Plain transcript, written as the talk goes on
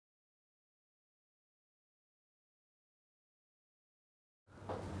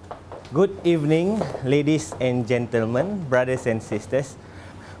Good evening, ladies and gentlemen, brothers and sisters.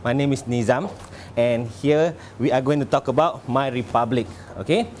 My name is Nizam, and here we are going to talk about MyRepublic.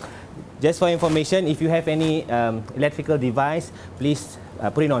 Okay, just for information, if you have any electrical device, please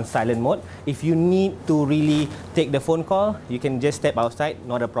put it on silent mode. If you need to really take the phone call, you can just step outside,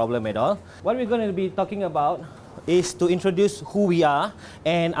 not a problem at all. What we're going to be talking about is to introduce who we are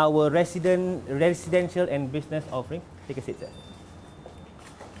and our residential and business offering. Take a seat, sir.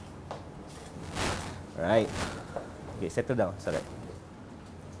 Right. Okay, settle down. Sorry.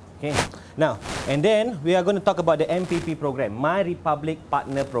 Okay. Now, and then we are going to talk about the MPP program, MyRepublic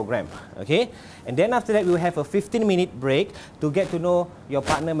Partner Program. Okay. And then after that, we will have a 15-minute break to get to know your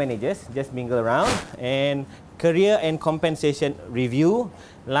partner managers. Just mingle around, and career and compensation review.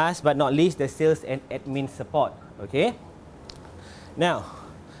 Last but not least, the sales and admin support. Okay. Now,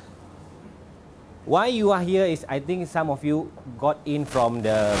 why you are here is, I think some of you got in from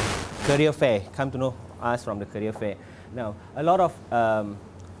the career fair, come to know us from the career fair. Now, a lot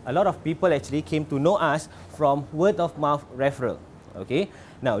of people actually came to know us from word of mouth referral. Okay.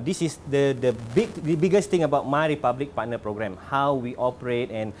 Now, this is the biggest thing about MyRepublic Partner Program, how we operate,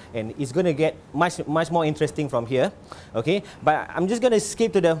 and it's going to get much more interesting from here. Okay. But I'm just going to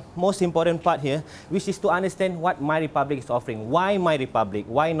skip to the most important part here, which is to understand what MyRepublic is offering. Why MyRepublic?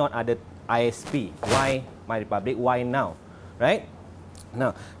 Why not other ISP? Why MyRepublic? Why now? Right?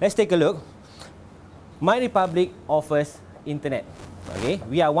 Now, let's take a look. MyRepublic offers internet. Okay,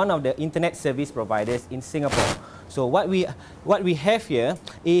 we are one of the internet service providers in Singapore. So what we have here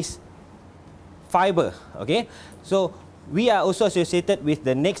is fiber. Okay, so we are also associated with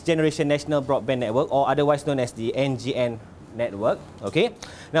the Next Generation National Broadband Network, or otherwise known as the NGN network. Okay,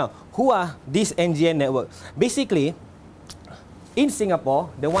 now who are this NGN network? Basically, in Singapore,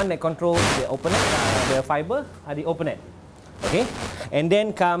 the one that controls the OpenNet, the fiber, are the OpenNet. Okay, and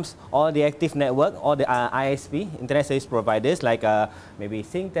then comes all the active network, all the ISP, internet service providers like maybe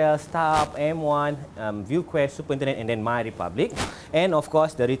Singtel, Starhub, M1, ViewQuest, Super Internet, and then MyRepublic, and of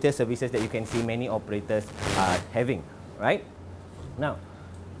course the retail services that you can see many operators are having. Right now,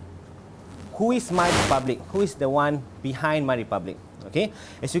 who is MyRepublic? Who is the one behind MyRepublic? Okay,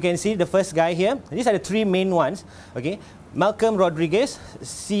 as you can see, the first guy here. These are the three main ones. Okay, Malcolm Rodriguez,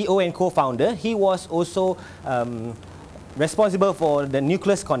 CEO and co-founder. He was also responsible for the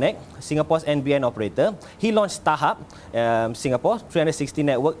Nucleus Connect, Singapore's NBN operator. He launched Starhub, Singapore, 360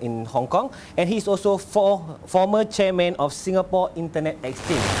 network in Hong Kong, and he's also former chairman of Singapore Internet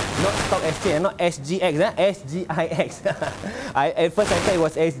Exchange. Not Stock Exchange, not SGX, SGIX. At first I thought it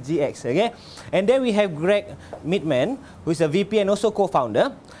was SGX, okay? And then we have Greg Midman, who is a VP and also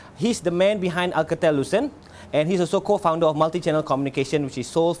co-founder. He's the man behind Alcatel-Lucent, and he's also co-founder of Multi-Channel Communication, which is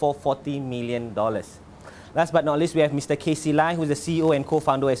sold for $40 million. Last but not least, we have Mr. KC Lai, who is the CEO and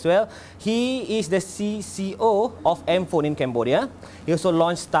co-founder as well. He is the CCO of M-Phone in Cambodia. He also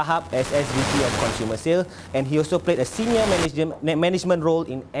launched Starhub as SVP of Consumer Sales, and he also played a senior management role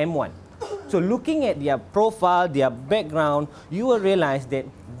in M1. So looking at their profile, their background, you will realize that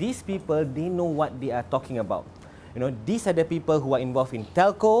these people, they know what they are talking about. You know, these are the people who are involved in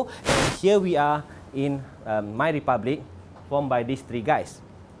telco, and here we are in MyRepublic, formed by these three guys.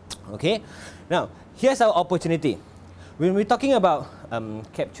 Okay, now here's our opportunity. When we're talking about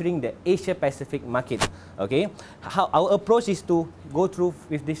capturing the Asia Pacific market, okay, how our approach is to go through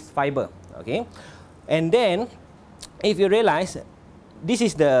with this fiber, okay, and then if you realize, this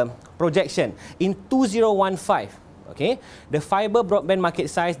is the projection in 2015, okay, the fiber broadband market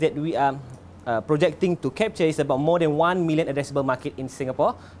size that we are projecting to capture is about more than 1 million addressable market in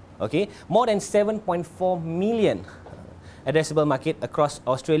Singapore, okay, more than 7.4 million addressable market across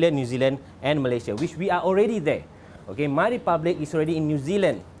Australia, New Zealand, and Malaysia, which we are already there. Okay, MyRepublic is already in New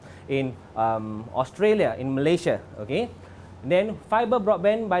Zealand, in Australia, in Malaysia. Okay, and then fiber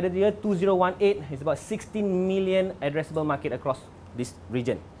broadband by the year 2018 is about 16 million addressable market across this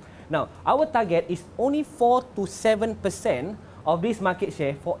region. Now, our target is only 4 to 7% of this market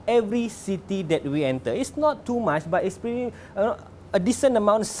share for every city that we enter. It's not too much, but it's pretty a decent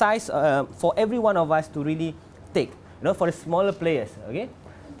amount size for every one of us to really take. You know, for the smaller players, okay?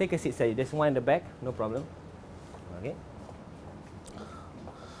 Take a seat, sir. There's one in the back, no problem. Okay.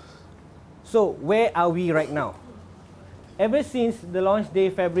 So, where are we right now? Ever since the launch day,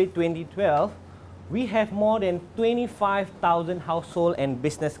 February 2012, we have more than 25,000 household and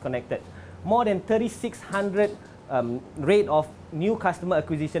business connected. More than 3,600 rate of new customer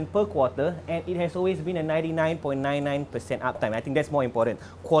acquisition per quarter, and it has always been a 99.99% uptime. I think that's more important.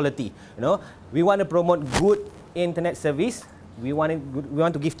 Quality. You know, we want to promote good internet service. We want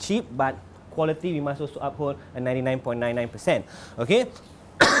to give cheap, but quality we must also uphold a 99.99%. Okay.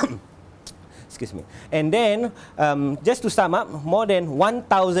 Excuse me. And then, just to sum up, more than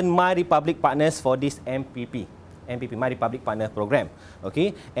 1,000 MyRepublic partners for this MPP, MyRepublic Partner Program.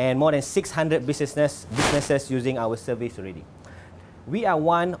 Okay, and more than 600 businesses using our service already. We are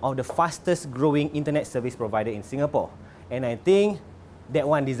one of the fastest growing internet service provider in Singapore, and I think that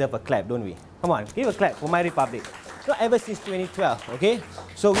one deserves a clap, don't we? Come on, give a clap for MyRepublic. So ever since 2012, okay?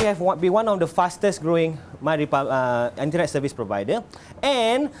 So we have been one of the fastest growing internet service provider,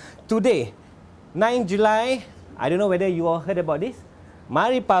 and today, 9 July, I don't know whether you all heard about this.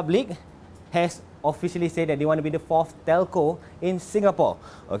 MyRepublic has officially said that they want to be the 4th telco in Singapore.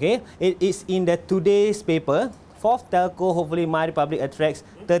 Okay, it is in the today's paper. 4th telco, hopefully MyRepublic attracts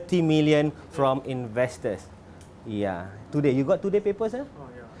 30 million from investors. Yeah, today you got today papers, huh? Oh,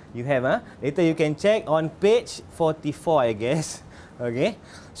 yeah. You have, huh? Later you can check on page 44, I guess. Okay,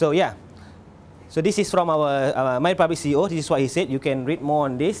 so yeah. So this is from our MyRepublic CEO. This is what he said. You can read more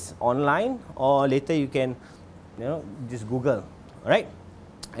on this online, or later you can, just Google. All right.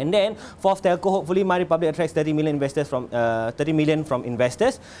 And then 4th telco, hopefully MyRepublic attracts 30 million from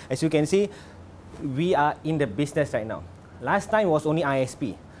investors. As you can see, we are in the business right now. Last time was only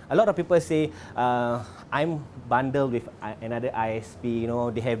ISP. A lot of people say, I'm bundled with another ISP. You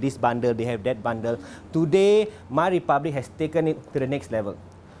know, they have this bundle, they have that bundle. Today, MyRepublic has taken it to the next level.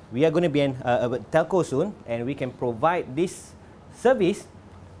 We are going to be a telco soon, and we can provide this service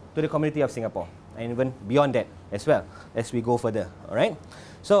to the community of Singapore, and even beyond that as well as we go further. All right.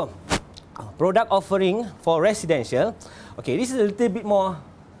 So, product offering for residential. Okay, this is a little bit more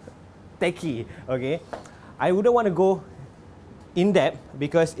techy. Okay, I wouldn't want to go in depth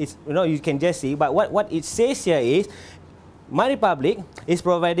because it's, you can just see. But what it says here is, MyRepublic is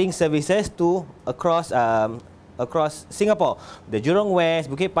providing services to across Singapore, the Jurong West,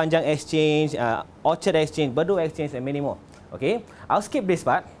 Bukit Panjang Exchange, Orchard Exchange, Bedok Exchange, and many more. Okay, I'll skip this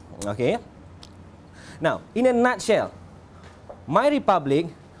part. Okay. Now, in a nutshell, MyRepublic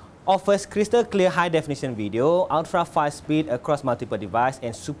offers crystal clear high definition video, ultra fast speed across multiple devices,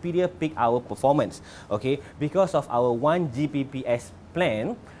 and superior peak hour performance. Okay, because of our 1 Gbps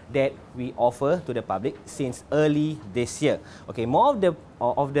plan that we offer to the public since early this year. Okay, more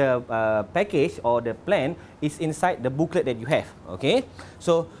of the package or the plan is inside the booklet that you have. Okay,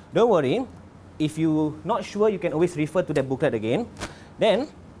 so don't worry. If you're not sure, you can always refer to the booklet again. Then,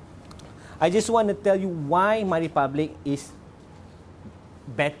 I just want to tell you why MyRepublic is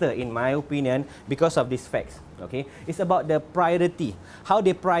better, in my opinion, because of these facts. Okay, it's about the priority, how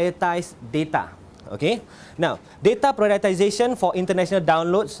they prioritize data. Okay, now data prioritization for international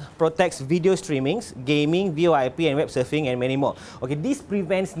downloads protects video streamings, gaming, VoIP, and web surfing, and many more. Okay, this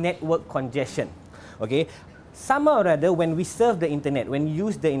prevents network congestion. Okay, somehow or other, when we surf the internet, when we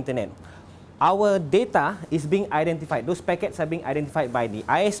use the internet, our data is being identified. Those packets are being identified by the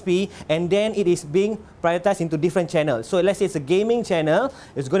ISP, and then it is being prioritized into different channels. So let's say it's a gaming channel,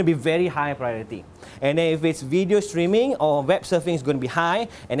 it's going to be very high priority. And then if it's video streaming or web surfing, it's going to be high,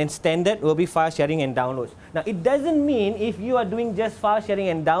 and then standard will be file sharing and downloads. Now, it doesn't mean if you are doing just file sharing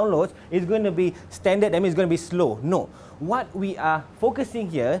and downloads, it's going to be standard, that means it's going to be slow. No. What we are focusing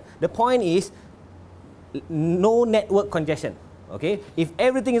here, the point is no network congestion. Okay, if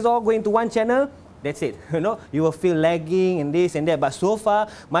everything is all going to one channel, that's it. You will feel lagging and this and that. But so far,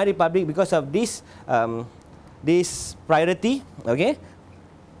 MyRepublic, because of this this priority, okay,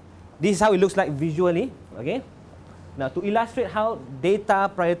 this is how it looks like visually. Okay, now to illustrate how data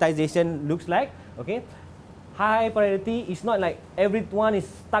prioritization looks like, okay, high priority is not like everyone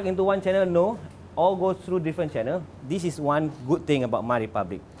is stuck into one channel. No, all goes through different channel. This is one good thing about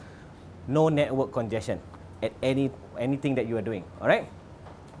MyRepublic. No network congestion at anything that you are doing. All right.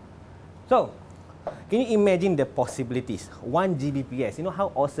 So, can you imagine the possibilities? 1 Gbps. You know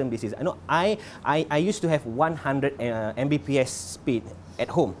how awesome this is. I know I used to have 100 Mbps speed at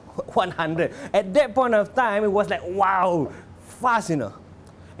home. 100. At that point of time, it was like wow, fast,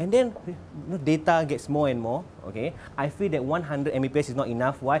 And then data gets more and more. Okay, I feel that 100 Mbps is not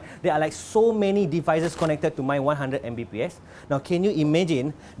enough. Why? There are like so many devices connected to my 100 Mbps. Now, can you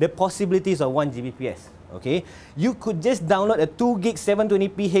imagine the possibilities of 1 Gbps? Okay, you could just download a 2 gig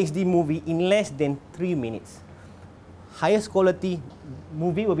 720p HD movie in less than 3 minutes. Highest quality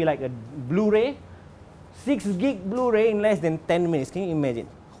movie will be like a Blu-ray, 6 gig Blu-ray in less than 10 minutes. Can you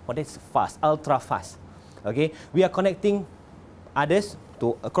imagine? Oh, that's fast, ultra fast. Okay, we are connecting others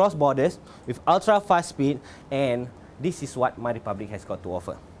to across borders with ultra fast speed, and this is what MyRepublic has got to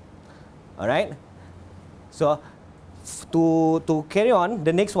offer. All right, so to carry on,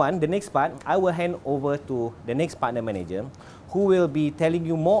 the next part, I will hand over to the next partner manager, who will be telling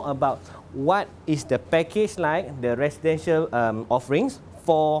you more about what is the package like, the residential offerings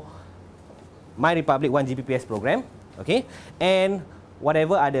for MyRepublic 1 Gbps program, okay, and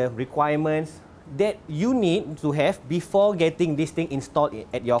whatever are the requirements that you need to have before getting this thing installed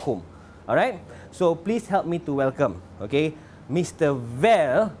at your home. All right, so please help me to welcome, okay, Mr.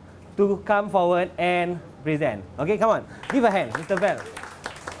 Val to come forward and present. Okay, come on, give a hand, Mr. Val.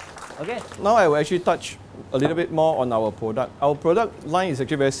 Okay. Now I will actually touch a little bit more on our product. Our product line is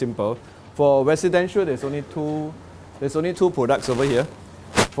actually very simple. For residential, there's only two products over here.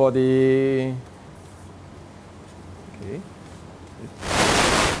 For the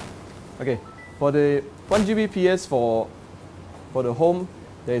for the 1 Gbps for the home,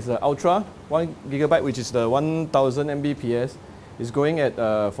 there is the Ultra 1 GB, which is the 1000 Mbps. It's going at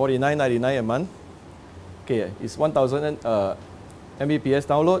 $49.99 a month. Okay, it's 1000 Mbps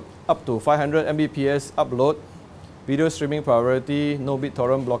download, up to 500 Mbps upload, video streaming priority, no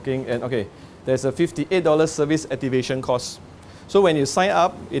BitTorrent blocking, and okay, there's a $58 service activation cost. So when you sign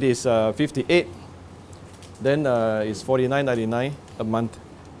up, it is $58, then it's $49.99 a month.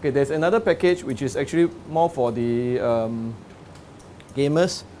 Okay, there's another package which is actually more for the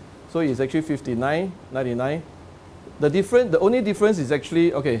gamers. So it's actually $59.99. The only difference is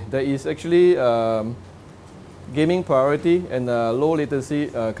actually, okay, there is actually gaming priority and low latency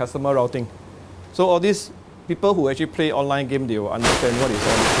customer routing. So all these people who actually play online game, they will understand what is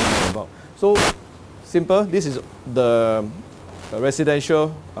all this thing about. So simple, this is the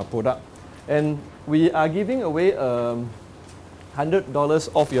residential product. And we are giving away $100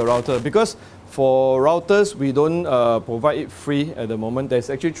 off your router, because for routers, we don't provide it free at the moment. There's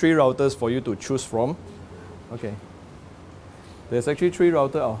actually 3 routers for you to choose from. Okay. There's actually 3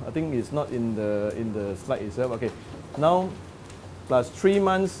 routers. Oh, I think it's not in the slide itself. Okay. Now, plus 3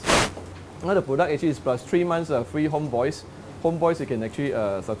 months. Now the product actually is plus 3 months free home voice. Home voice, you can actually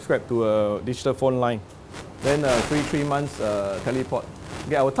subscribe to a digital phone line. Then 3 months teleport.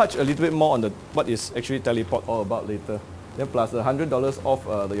 Okay, I will touch a little bit more on what is actually teleport all about later. Then plus $100 off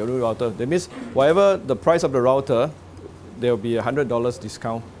your new router. That means whatever the price of the router, there will be $100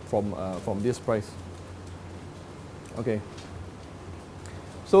 discount from this price. Okay.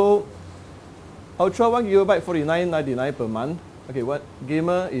 So Ultra 1 GB $49.99 per month. Okay, what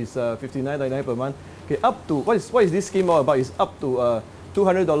gamer is $59.99 per month. Okay, up to what is this scheme all about? Is up to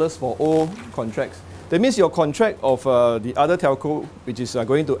 $200 for all contracts. That means your contract of the other telco, which is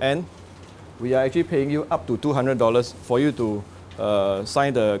going to end, we are actually paying you up to $200 for you to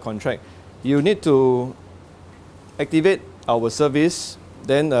sign the contract. You need to activate our service,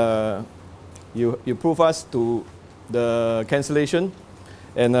 then you prove us to the cancellation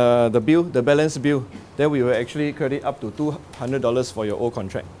and the bill, the balance bill. Then we will actually credit up to $200 for your old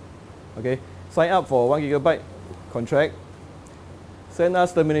contract. Okay, sign up for 1 GB contract. Send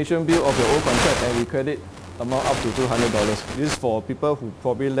us termination bill of your old contract, and we credit amount up to $200. This is for people who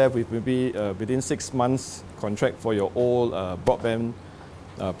probably left with maybe within 6 months contract for your old broadband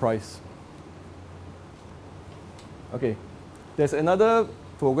price. Okay, there's another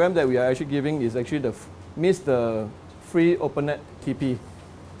program that we are actually giving, is actually the free OpenNet TP.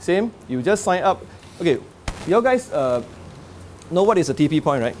 Same, you just sign up. Okay, you guys know what is a TP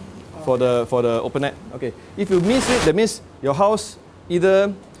point, right? For the OpenNet. Okay, if you miss it, that means your house,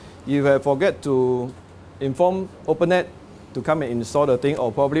 either you have forget to inform OpenNet to come and install the thing,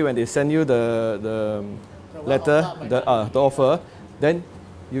 or probably when they send you the letter, the offer, then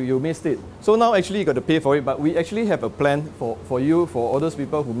you missed it. So now actually you got to pay for it, but we actually have a plan for you, for all those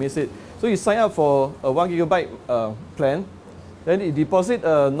people who miss it. So you sign up for a 1 GB plan, then you deposit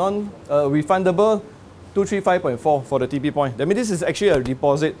a non-refundable 235.4 for the TP point. That means this is actually a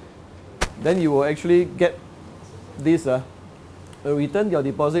deposit. Then you will actually get this, return your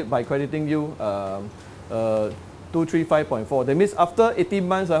deposit by crediting you 235.4. That means after 18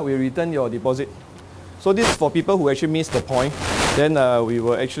 months, we return your deposit. So this is for people who actually missed the point. Then we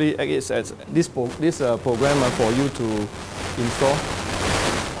will actually act it as this program for you to install.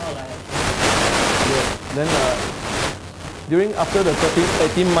 Yeah. Then after the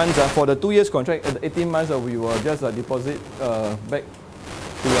 18 months, for the 2 years contract, at the 18 months, we will just deposit back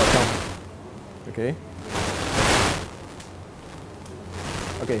to your account. Okay.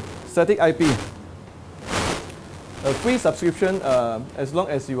 Okay. Static IP. A free subscription as long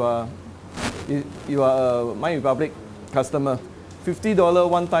as you are a MyRepublic customer. $50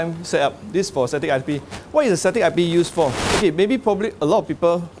 one-time setup. This for static IP. What is a static IP used for? Okay, maybe probably a lot of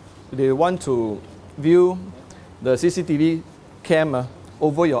people, they want to view the CCTV cam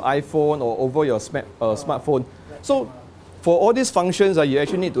over your iPhone or over your smartphone. So for all these functions, you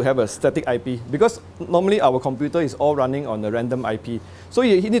actually need to have a static IP, because normally our computer is all running on a random IP. So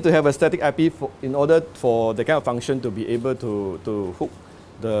you need to have a static IP in order for the kind of function to be able to hook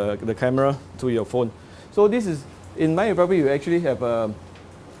the camera to your phone. So this is, in MyRepublic, you actually have a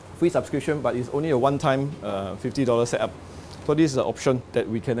free subscription, but it's only a one-time $50 setup. So this is an option that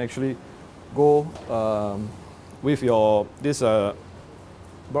we can actually go with your this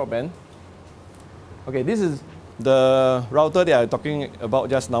broadband. Okay, this is the router that I'm talking about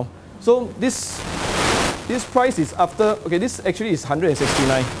just now. So this price is after, okay, this actually is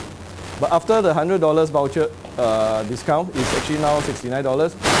 $169, but after the $100 voucher discount, it's actually now $69.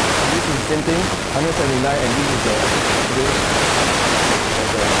 And this is the same thing, $179, and this is the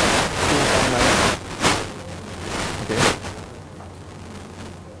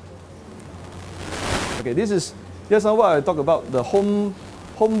okay, this is just now what I talked about, the home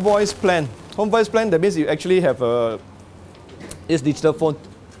voice plan. Home voice plan, that means you actually have this digital phone.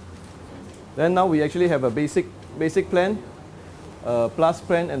 Then now we actually have a basic plan, a plus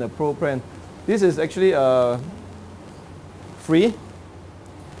plan, and a pro plan. This is actually free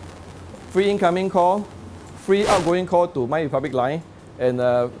incoming call, free outgoing call to MyRepublic line,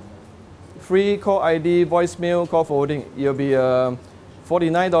 and free call ID, voicemail, call forwarding. It'll be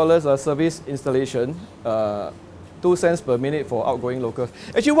 $49 service installation, 2 cents per minute for outgoing locals.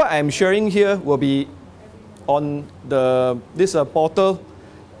 Actually, what I'm sharing here will be on this portal.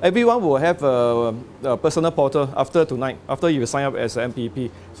 Everyone will have a personal portal after tonight, after you sign up as an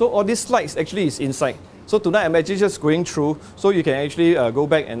MPP. So all these slides actually is inside. So tonight I'm actually just going through, so you can actually go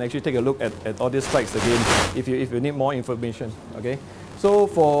back and actually take a look at all these slides again if you need more information. Okay. So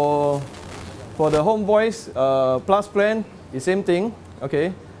for the home voice plus plan, the same thing.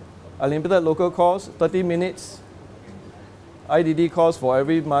 Okay. Unlimited local calls, 30 minutes. IDD calls for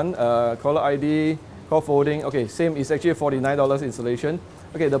every month. Caller ID, call forwarding. Okay, same. It's actually $49 installation.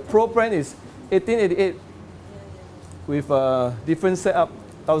 Okay, the Pro plan is $1888 with a different setup,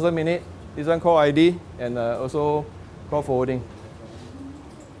 1,000 minutes. This one call ID and also call forwarding.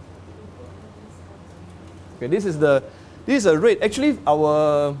 Okay, this is a rate. Actually,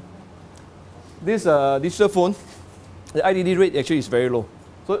 this digital phone, the IDD rate actually is very low.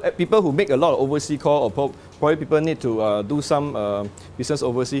 So people who make a lot of overseas call, or probably people need to do some business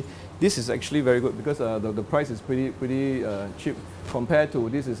overseas, this is actually very good because the price is pretty cheap compared to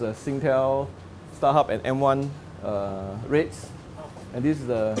this is a Singtel, StarHub, and M1 rates, and this is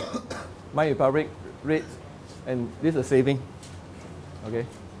the MyRepublic rates, and this is a saving. Okay,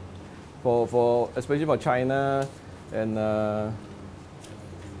 for especially for China and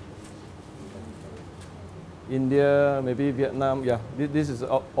India, maybe Vietnam. Yeah, this is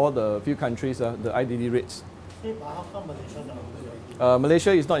all the few countries, the IDD rates.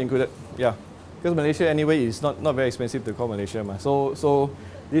 Malaysia is not included. Yeah, because Malaysia anyway is not very expensive to call Malaysia. So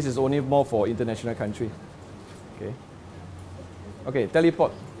this is only more for international country. Okay. Okay,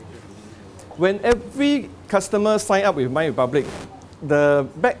 teleport. When every customer sign up with MyRepublic, the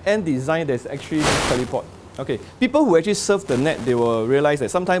back-end design there's actually teleport. Okay, people who actually surf the net, they will realize that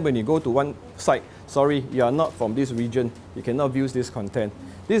sometimes when you go to one site, sorry, you are not from this region, you cannot view this content.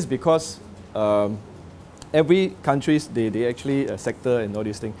 This is because every countries, they actually sector and all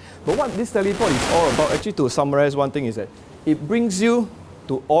these things. But what this teleport is all about, actually to summarize one thing, is that it brings you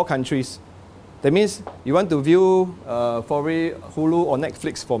to all countries. That means you want to view probably Hulu or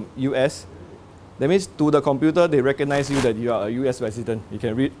Netflix from US. That means to the computer, they recognize you that you are a US resident. You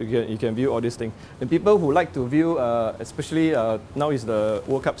can read, you can view all these things. And people who like to view, especially now is the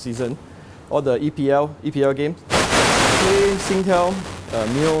World Cup season, or the EPL games, pay Singtel,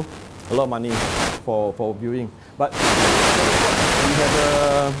 Mio, a lot of money for viewing. But we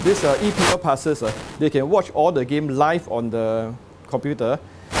have this EPL passes. They can watch all the game live on the computer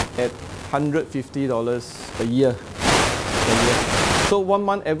at $150 a year. So 1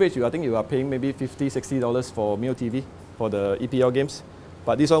 month average, I think you are paying maybe $50, $60 for Mio TV for the EPL games.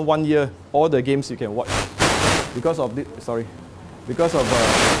 But this 1 year, all the games you can watch because of this. Sorry, because of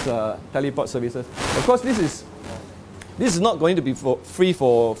these teleport services. Of course, this is not going to be free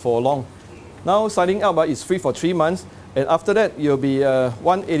for long. Now signing up is free for 3 months, and after that you'll be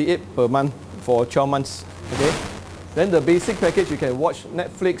 $188 per month for 12 months. Okay. Then the basic package, you can watch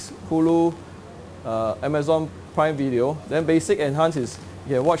Netflix, Hulu, Amazon Prime Video. Then basic enhanced is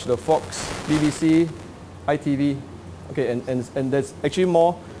you can watch the Fox, BBC, ITV. Okay, and there's actually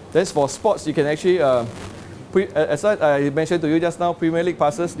more. Then for sports, you can actually, as I mentioned to you just now, Premier League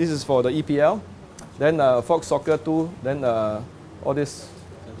passes. This is for the EPL. Then Fox Soccer 2. Then all this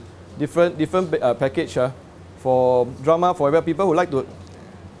different package for drama. For people who like to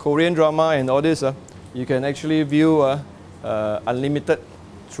Korean drama and all this, you can actually view unlimited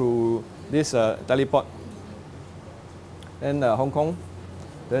through this teleport. Then Hong Kong.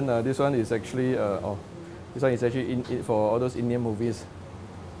 Then this one is actually this one is actually for all those Indian movies.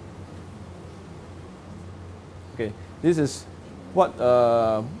 Okay, this is what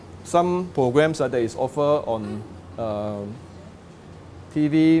some programs that is offered on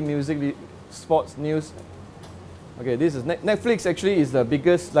TV, music, sports, news. Okay, this is Netflix. Actually, is the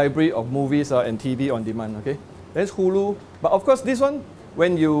biggest library of movies and TV on demand. Okay, there's Hulu, but of course, this one,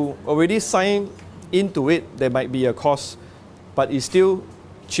 when you already sign into it, there might be a cost, but it's still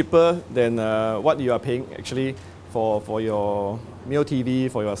cheaper than what you are paying actually for your Mio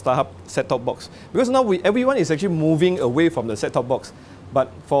TV, for your StarHub set-top box. Because now everyone is actually moving away from the set-top box.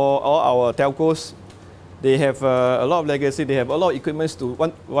 But for all our telcos, they have a lot of legacy. They have a lot of equipment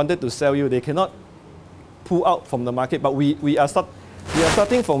wanted to sell you. They cannot pull out from the market. But we are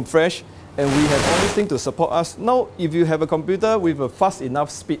starting from fresh, and we have all these things to support us. Now, if you have a computer with a fast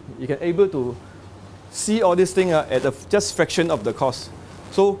enough speed, you can able to see all these things at just fraction of the cost.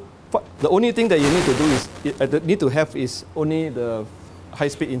 So the only thing that you need to do is need to have is only the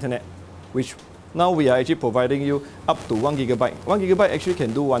high-speed internet, which now we are actually providing you up to 1 gigabyte. 1 gigabyte actually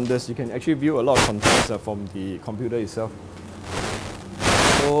can do wonders. You can actually view a lot of content from the computer itself.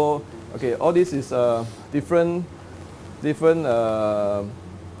 So okay, all this is different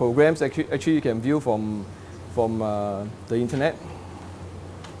programs actually you can view from the internet.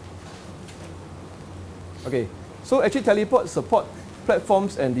 Okay, so actually Teleport support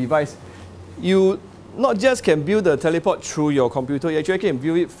platforms and device. You not just can view the Teleport through your computer, you actually can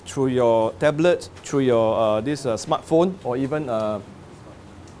view it through your tablet, through your this smartphone, or even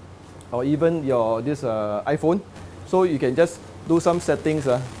your this iPhone. So you can just do some settings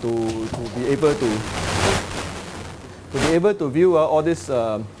to be able to view all this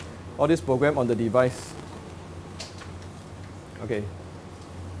program on the device. Okay.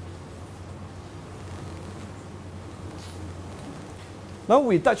 Now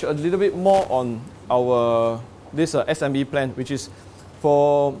we touch a little bit more on our this SME plan, which is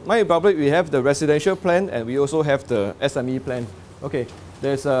for MyRepublic. We have the residential plan, and we also have the SME plan. Okay,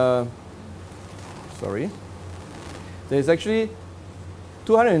 there's actually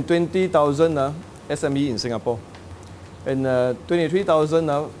 220,000 SME in Singapore, and 23,000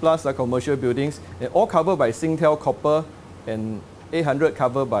 plus commercial buildings, and all covered by Singtel copper, and 800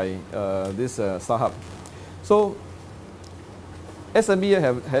 covered by this StarHub. So SME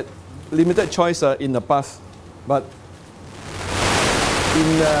have had limited choice in the past, but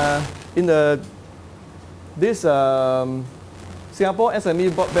in this Singapore SME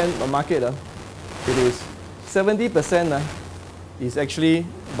broadband market, it is 70% is actually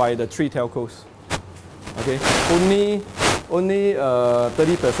by the 3 telcos. Okay, only 30%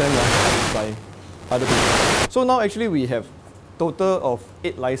 is by other people. So now actually we have total of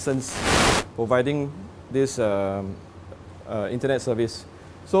 8 licenses providing this internet service.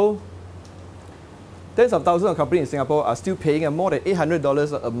 So tens of thousands of companies in Singapore are still paying more than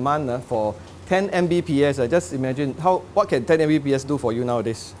 $800 a month for 10 Mbps. Just imagine what can 10 Mbps do for you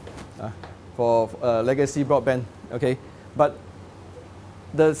nowadays for legacy broadband. Okay, but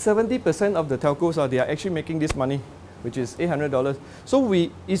the 70% of the telcos they are actually making this money, which is $800. So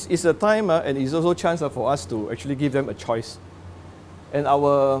it's a time and it's also a chance for us to actually give them a choice. And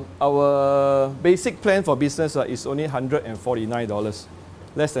our basic plan for business is only $149,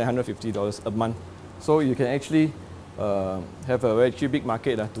 less than $150 a month. So you can actually have a very big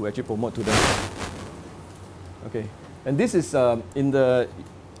market to actually promote to them. Okay, and this is in the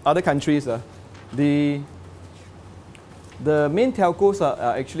other countries. The main telcos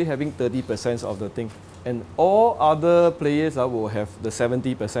are actually having 30% of the thing, and all other players will have the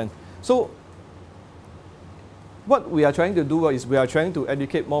 70%. So what we are trying to do is we are trying to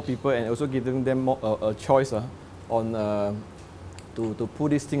educate more people and also giving them more, a choice on to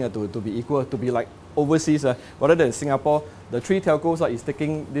put this thing to be equal, to be like overseas rather than Singapore. The 3 telcos is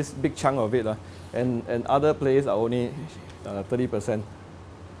taking this big chunk of it, and other players are only 30%.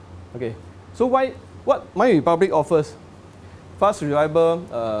 Okay, so what MyRepublic offers? Fast, reliable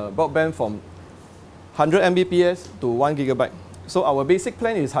broadband from 100 Mbps to 1 gigabyte. So our basic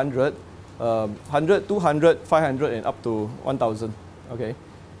plan is 100, 200, 500, and up to 1,000. Okay.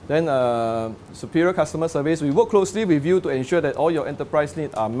 Then superior customer service. We work closely with you to ensure that all your enterprise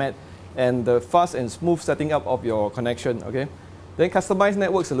needs are met, and the fast and smooth setting up of your connection. Okay. Then customized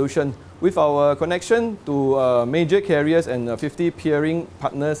network solution. With our connection to major carriers and 50 peering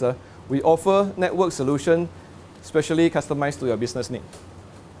partners, we offer network solution specially customized to your business need.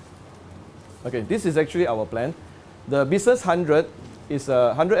 Okay, this is actually our plan. The Business 100 is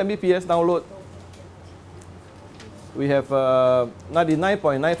 100 Mbps download. We have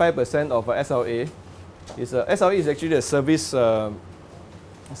 99.95% of SLA. SLA is actually a service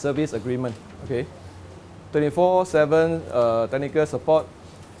agreement. Okay, 24/7 technical support.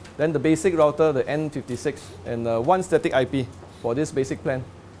 Then the basic router, the N56, and one static IP for this basic plan.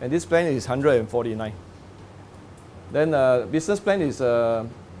 And this plan is 149. Then business plan is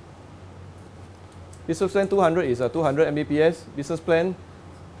business plan 200 is 200 Mbps. Business plan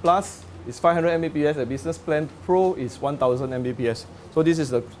Plus is 500 Mbps. And business plan Pro is 1000 Mbps. So this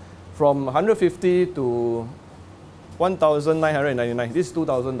is from 150 to 1,999. This is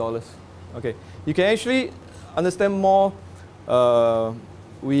 $2,000. Okay, you can actually understand more.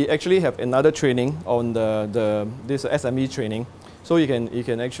 We actually have another training on this SME training, so you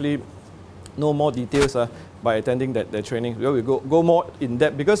can actually know more details by attending that training. Where we go more in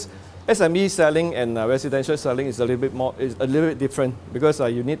depth, because SME selling and residential selling is a little bit different, because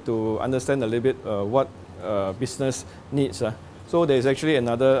you need to understand a little bit what business needs. So there is actually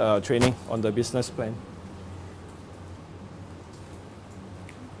another training on the business plan.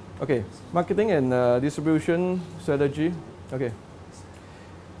 Okay, marketing and distribution strategy. Okay,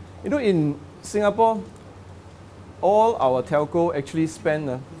 you know, in Singapore, all our telco actually spend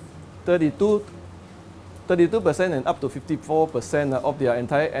 32% and up to 54% of their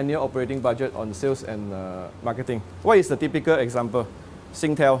entire annual operating budget on sales and marketing. What is the typical example?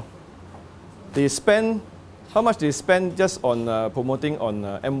 Singtel. They spend, how much they spend just on promoting on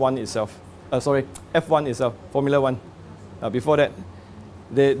M1 itself? F1 itself, Formula 1. Before that,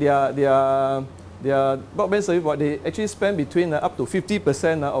 their broadband service, they actually spend between up to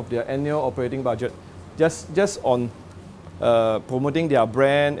 50% of their annual operating budget just on promoting their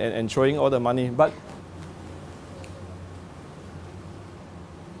brand and throwing all the money. But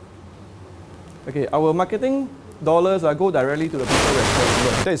okay, our marketing dollars go directly to the people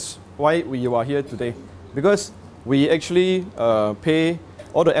responsible. That is why we are here today, because we actually pay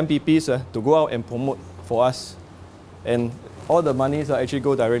all the MPPs to go out and promote for us, and all the monies actually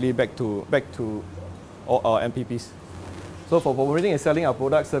go directly back to all our MPPs. So for promoting and selling our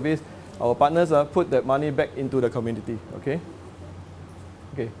product service, our partners put that money back into the community. Okay.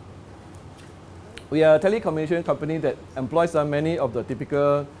 Okay. We are a telecommunication company that employs many of the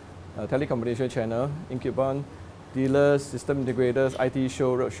typical telecommunication channel, Incubon, dealers, system integrators, IT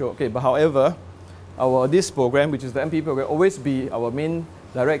show, roadshow. Okay, but however, this program, which is the MP program, always be our main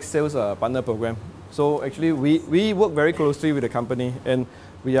direct sales partner program. So actually, we work very closely with the company, and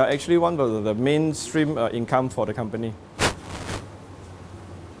we are actually one of the mainstream income for the company.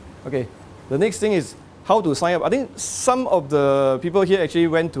 Okay, the next thing is how to sign up. I think some of the people here actually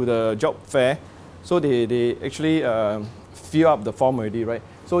went to the job fair, so they actually fill up the form already, right?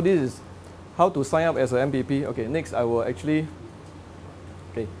 So this is how to sign up as an MPP. Okay, next I will actually,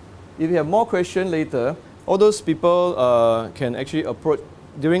 okay, if you have more questions later, all those people can actually approach,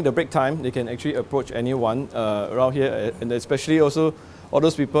 during the break time, they can actually approach anyone around here, and especially also all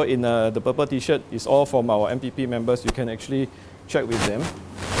those people in the purple t-shirt is all from our MPP members. You can actually check with them.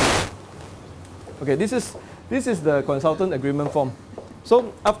 Okay, this is the consultant agreement form.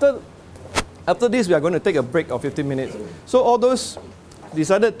 So after this, we are going to take a break of 15 minutes. So all those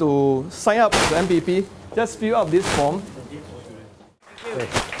decided to sign up as MPP, just fill up this form.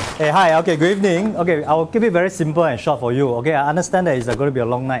 Hey, hi, okay, good evening. Okay, I'll keep it very simple and short for you. Okay, I understand that it's going to be a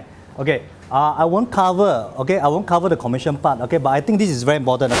long night. Okay, I won't cover the commission part, okay, but I think this is very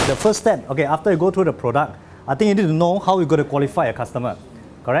important. Okay, the first step, okay, after you go through the product, I think you need to know how you're going to qualify a customer,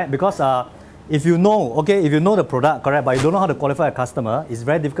 correct? Because if you know the product, correct, but you don't know how to qualify a customer, it's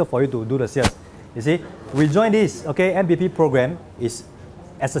very difficult for you to do the sales. You see, we join this, okay, MPP program is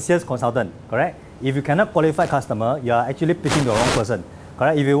as a sales consultant, correct? If you cannot qualify customer, you are actually picking the wrong person.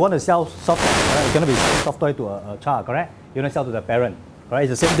 Correct? If you want to sell software, correct, you cannot be selling software to a child, correct? You want to sell to the parent, correct?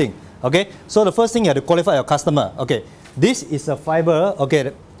 It's the same thing, okay? So the first thing, you have to qualify your customer, okay? This is a fiber,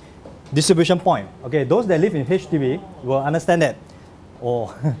 okay, distribution point, okay? Those that live in HDB will understand that.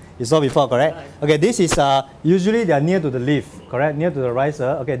 Oh, you saw before, correct? Okay, this is usually they are near to the lift, correct? Near to the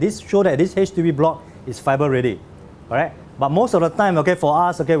riser. Okay, this show that this HDB block is fiber ready, correct? But most of the time, okay, for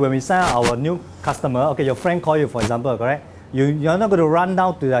us, okay, when we sign up our new customer, okay, your friend call you, for example, correct? You're not going to run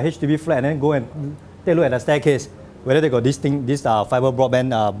down to the HDB flat and then go and take a look at the staircase, whether they got this fiber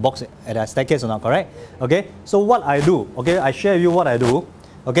broadband box at the staircase or not, correct? Okay, so what I do, okay, I share with you what I do,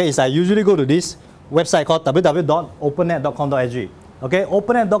 okay, is I usually go to this website called www.opennet.com.sg. Okay,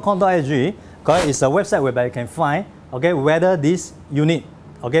 opennet.com.sg, correct, is a website whereby you can find, okay, whether this unit,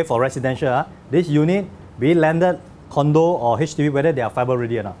 okay, for residential, this unit, be it landed, condo or HDB, whether they are fiber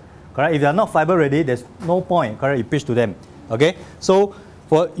ready or not. Correct? If they are not fiber ready, there's no point, correct, you pitch to them. Okay, so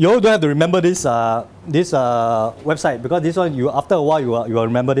you don't have to remember this website, because this one after a while you will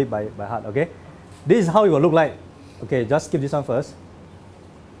remember it by heart. Okay, this is how it will look like. Okay, just skip this one first.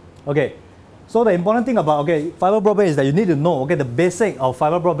 Okay, So the important thing about fiber broadband is that you need to know the basic of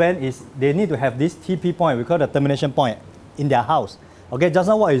fiber broadband is they need to have this TP point, we call the termination point, in their house. Just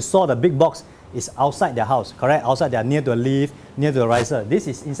now what you saw, the big box is outside their house, correct? Outside, they are near to a lift, near to a riser. This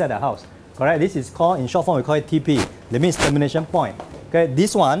is inside the house, correct? This is called, in short form, we call it TP. That means termination point.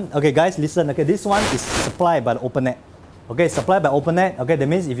 This one, guys, listen. This one is supplied by the OpenNet. Supplied by OpenNet. That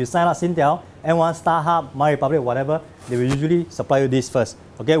means if you sign up Singtel, M1, StarHub, MyRepublic, whatever, they will usually supply you this first.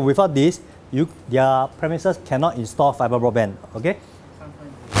 Without this, their premises cannot install fiber broadband.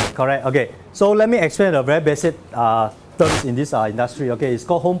 Correct. So let me explain the very basic terms in this industry. It's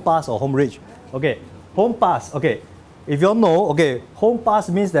called home pass or home reach. Home pass. If you all know, home pass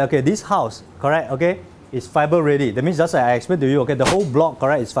means that this house, correct, is fiber ready. That means just like I explained to you, the whole block,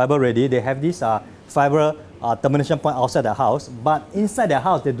 correct, is fiber ready. They have this fiber termination point outside the house, but inside the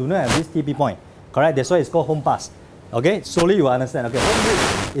house they do not have this TP point, correct. That's why it's called home pass. Slowly you understand. Home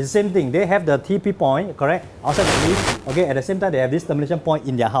reach is the same thing. They have the TP point, correct, outside the leaf. At the same time they have this termination point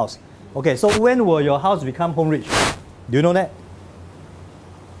in their house. So when will your house become home reach? Do you know that?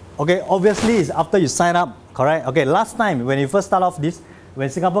 Obviously it's after you sign up, correct? Last time when you first start off this, when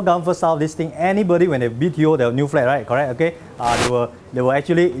Singapore government first start off this thing, anybody when they BTO their new flat, right? Correct? They will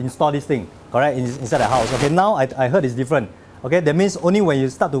actually install this thing, correct, inside the house. Now I heard it's different. That means only when you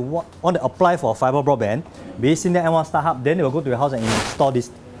start to want to apply for fiber broadband, be it Singtel, M1, StarHub, then they will go to your house and install this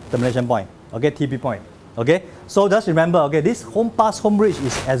termination point, TP point. So just remember, this home pass, home reach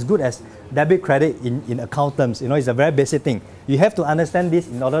is as good as debit credit in account terms. It's a very basic thing. You have to understand this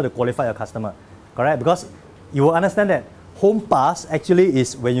in order to qualify your customer, correct? Because you will understand that home pass actually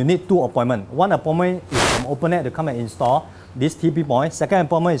is when you need 2 appointments. One appointment is from OpenNet to come and install this TP point. Second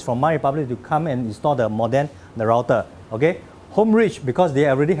appointment is from MyRepublic to come and install the modem, the router. Home reach, because they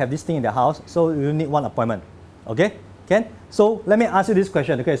already have this thing in their house, so you need 1 appointment. Ken? So let me ask you this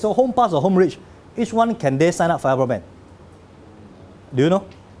question. So home pass or home reach, each one can they sign up fiber broadband? Do you know?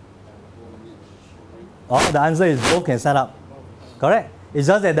 The answer is both can sign up. Correct? It's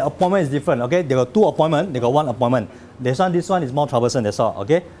just that the appointment is different. They got 2 appointments, they got 1 appointment. This one is more troublesome, that's all.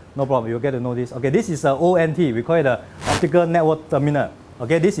 No problem, you'll get to know this. This is a ONT, we call it the optical network terminal.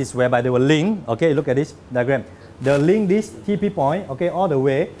 This is whereby they will link, look at this diagram. They'll link this TP point, all the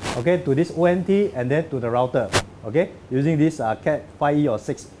way, to this ONT and then to the router, using this Cat 5E or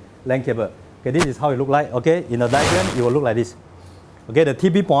 6 LAN cable. This is how it look like. In the diagram, it will look like this. The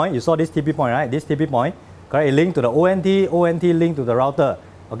TP point, you saw this TP point, right? This TP point, correct? It linked to the ONT linked to the router.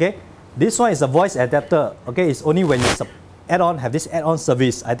 This one is a voice adapter. It's only when you add-on, have this add-on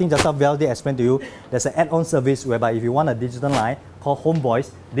service. I think just how Val did explain to you, there's an add-on service whereby if you want a digital line called Home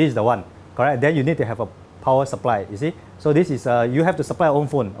Voice, this is the one, correct? Then you need to have a power supply, you see? So this is, you have to supply your own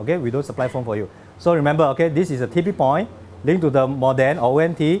phone, we don't supply phone for you. So remember, this is a TP point, linked to the modem or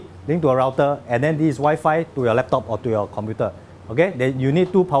ONT, linked to a router, and then this is Wi-Fi to your laptop or to your computer. Then you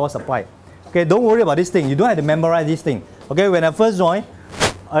need 2 power supply. Don't worry about this thing. You don't have to memorize this thing. When I first joined,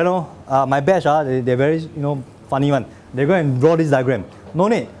 I know my batch, they're very funny one. They go and draw this diagram. No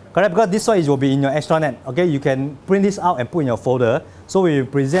need, correct? Because this one will be in your extranet. You can print this out and put in your folder. So when you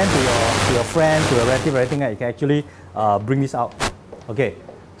present to your friend, to your relative, everything, you can actually bring this out.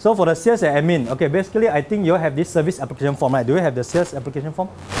 So for the sales and admin, basically I think you have this service application form, right? Do you have the sales application form?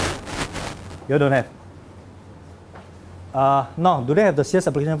 You don't have. No, do they have the sales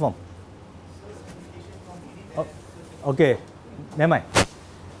application form? Never mind.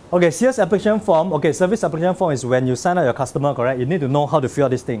 Sales application form, service application form is when you sign up your customer, correct? You need to know how to fill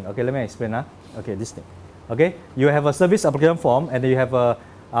out this thing. Let me explain. This thing. You have a service application form and then you have a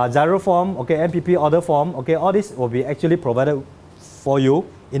gyro form, MPP order form, all this will be actually provided for you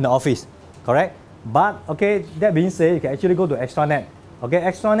in the office, correct? But, that being said, you can actually go to extranet.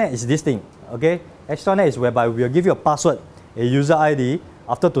 Extranet is this thing, Extranet is whereby we'll give you a password, a user ID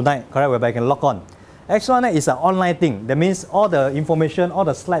after tonight, correct, whereby you can log on. Extranet is an online thing. That means all the information, all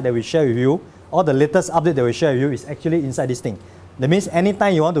the slides that we share with you, all the latest update that we share with you is actually inside this thing. That means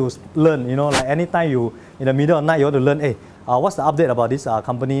anytime you want to learn, like anytime you, in the middle of the night, you want to learn, hey, what's the update about this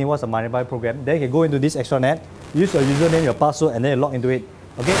company, what's the MyRepublic program, then you can go into this extranet, use your username, your password, and then you log into it.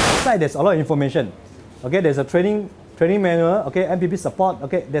 Inside there's a lot of information. There's a training manual, MPP support,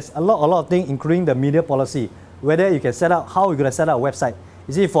 there's a lot of things including the media policy, whether you can set up, how you're going to set up a website.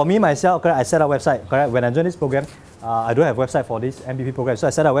 You see, for me, myself, I set up a website, correct? When I joined this program, I don't have a website for this MPP program. So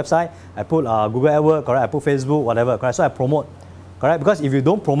I set up a website, I put Google AdWords, correct? I put Facebook, whatever, correct? So I promote, correct? Because if you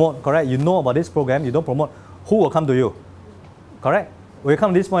don't promote, correct, you know about this program, you don't promote, who will come to you? Correct? We'll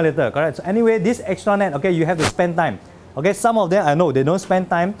come to this point later, correct? So anyway, this extranet, you have to spend time. Some of them I know, they don't spend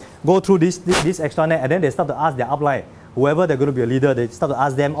time, go through this extranet, and then they start to ask their upline, whoever they're going to be a leader, they start to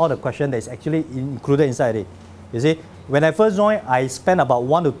ask them all the questions that is actually included inside it. You see, when I first joined, I spent about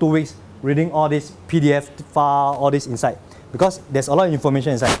 1 to 2 weeks reading all this PDF file, all this inside, because there's a lot of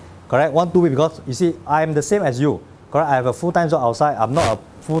information inside, correct? 1 to 2 weeks, because you see, I am the same as you, correct? I have a full-time job outside. I'm not a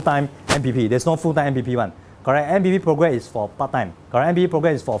full-time MPP. There's no full-time MPP one, correct? MPP program is for part-time, correct? MPP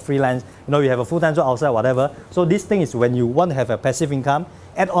program is for freelance. You know, you have a full-time job outside, whatever. So this thing is when you want to have a passive income,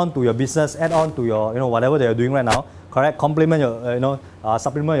 add on to your business, add on to your, you know, whatever that you're doing right now, correct? Complement your,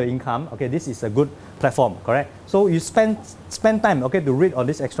 supplement your income. Okay, this is a good platform, correct? So you spend time, okay, to read on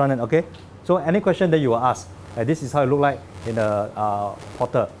this extranet, okay? So any question that you will ask, this is how it look like in the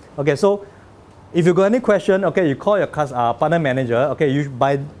portal. Okay, so if you got any question, okay, you call your partner manager. Okay,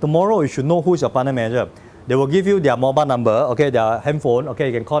 by tomorrow you should know who is your partner manager. They will give you their mobile number, okay, their handphone. Okay,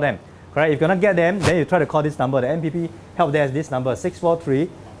 you can call them. Correct. If you cannot get them, then you try to call this number. The MPP help desk, this number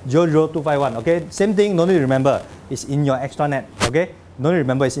 643-00251. Okay, same thing. No need to remember. It's in your extranet. Okay, no need to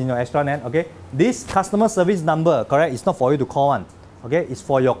remember. It's in your extranet. Okay, this customer service number, correct, it's not for you to call one. Okay, it's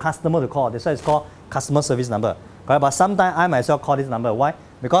for your customer to call. That's why it's called customer service number. Correct. But sometimes I myself call this number. Why?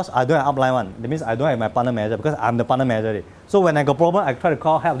 Because I don't have upline one. That means I don't have my partner manager, because I'm the partner manager. So when I got problem, I try to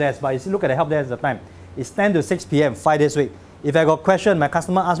call help desk. But you see, look at the help desk at the time. It's 10 to 6 p.m. 5 days a week. If I got question, my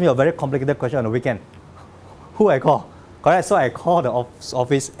customer asks me a very complicated question on the weekend, who I call? Correct? So I call the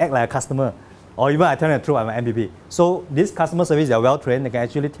office, act like a customer, or even I tell them the truth, I'm an MPP. So this customer service, they are well trained. They can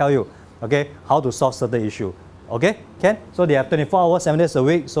actually tell you, okay, how to solve certain issue. Okay, can? So they have 24 hours, 7 days a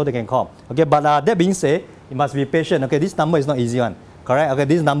week, so they can call. Okay, but that being said, you must be patient. Okay, this number is not easy one. Correct? Okay,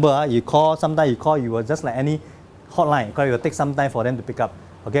 this number, you call, sometimes you call, you will just like any hotline. Correct? It will take some time for them to pick up.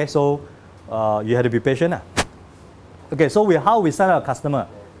 Okay, so you have to be patient. Okay, so how we sign up a customer.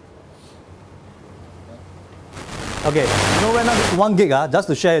 Okay, you know right now this 1 gig, just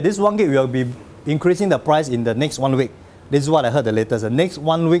to share, this 1 gig will be increasing the price in the next 1 week. This is what I heard the latest. The next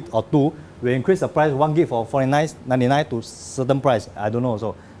 1 week or 2, we increase the price 1 gig for $49.99 to certain price. I don't know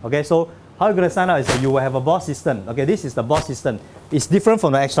also. Okay, so how you're going to sign up is that you will have a boss system. Okay, this is the boss system. It's different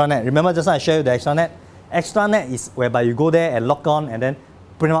from the extranet. Remember just now I showed you the extranet? Extranet is whereby you go there and log on and then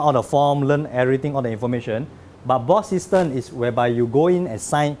print out all the form, learn everything, all the information. But boss system is whereby you go in and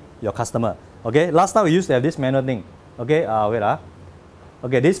sign your customer. Okay, last time we used to have this manual thing. Okay,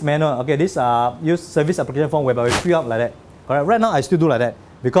 okay, this manual, okay, this use service application form whereby we fill up like that. Correct. Right now I still do like that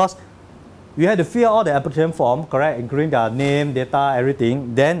because you have to fill out all the application form, correct, including the name, data,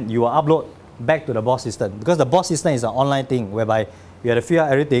 everything. Then you will upload back to the boss system, because the boss system is an online thing whereby you have to fill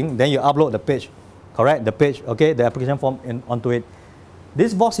out everything. Then you upload the page, correct, the page, okay, the application form onto it.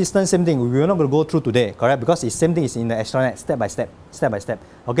 This boss system, same thing, we're not going to go through today, correct? Because it's same thing is in the extranet, step by step.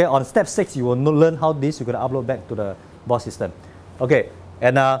 Okay, on step 6, you will learn how this you're going to upload back to the boss system. Okay,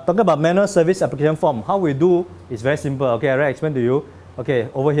 and talking about manual service application form, how we do is very simple. Okay, I already explained to you. Okay,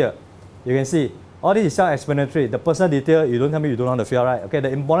 over here, you can see all this is self-explanatory. The personal detail, you don't tell me you don't know how to fill out, right? Okay, the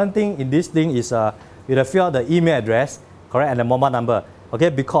important thing in this thing is you have to fill out the email address, correct, and the mobile number. Okay,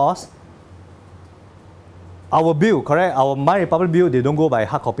 because our bill, correct, our MyRepublic bill, they don't go by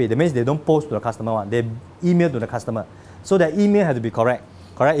hard copy. That means they don't post to the customer one. They email to the customer. So the email has to be correct.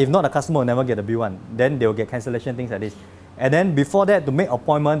 Correct? If not, the customer will never get the bill one. Then they will get cancellation, things like this. And then before that, to make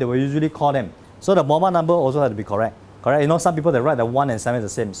appointment, they will usually call them. So the mobile number also has to be correct. Correct? You know, some people that write the 1 and 7 is the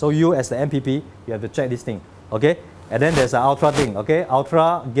same. So you as the MPP, you have to check this thing. Okay? And then there's an Ultra thing. Okay?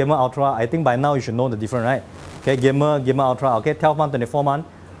 Ultra, Gamer Ultra. I think by now you should know the difference, right? Okay? Gamer Ultra. Okay? 12 month, 24 month.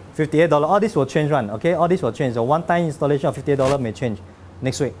 $58. All this will change one. Okay, all this will change. The one-time installation of $58 may change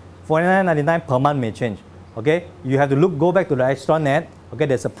next week. $49.99 per month may change. Okay, you have to go back to the extranet. Okay,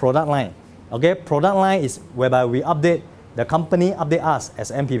 there's a product line. Okay, product line is whereby we update, the company update us as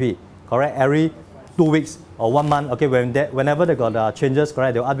MPP. Correct, every 2 weeks or 1 month. Okay, whenever they got changes,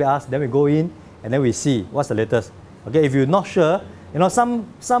 correct, they'll update us. Then we go in and then we see what's the latest. Okay, if you're not sure, you know, some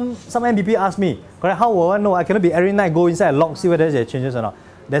MPP ask me, correct, how will I know? I cannot be every night go inside and log, see whether there's changes or not.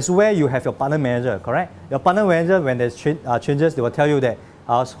 That's where you have your partner manager, correct? Your partner manager, when there's changes, they will tell you that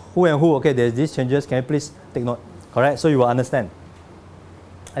who and who, okay, there's these changes, can you please take note, correct? So you will understand.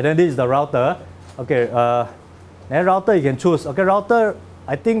 And then this is the router. Okay, then router you can choose. Okay, router,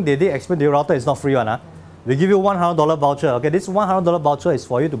 I think they did explain to you, router is not free one. We give you $100 voucher. Okay, this $100 voucher is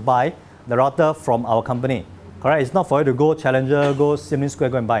for you to buy the router from our company, correct? It's not for you to go Challenger, go Sim Lim Square,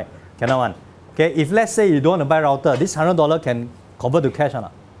 go and buy. Cannot one. Okay, if let's say you don't want to buy router, this $100 can convert to cash or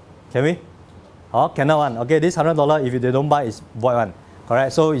not? Can we? Oh, cannot one. Okay, this $100 if they don't buy is void one.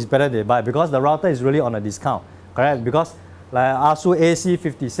 Correct? So it's better they buy because the router is really on a discount. Correct? Because like ASUS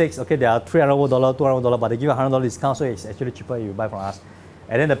AC56, okay, they are $300, $200, but they give you $100 discount, so it's actually cheaper if you buy from us.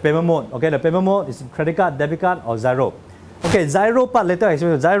 And then the payment mode. Okay, the payment mode is credit card, debit card, or Xero. Okay, Xero part later I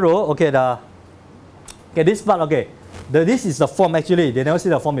explain. Xero. Okay, this part. Okay, this is the form actually. They never see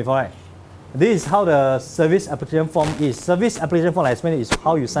the form before, right? This is how the service application form is. Service application form, I explained, is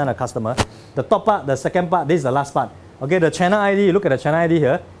how you sign a customer. The top part, the second part, this is the last part. Okay, the channel ID. Look at the channel ID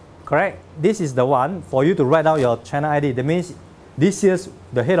here. Correct. This is the one for you to write down your channel ID. That means this year's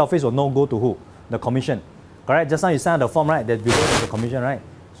the head office will go to who? The commission. Correct. Just now you signed the form, right? That below the commission, right?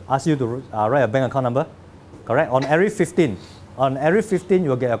 So ask you to write a bank account number. Correct. On every 15, you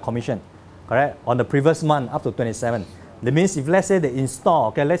will get a commission. Correct. On the previous month up to 27. That means if let's say they install,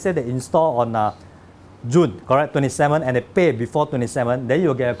 okay, let's say they install on June, correct, 27, and they pay before 27, then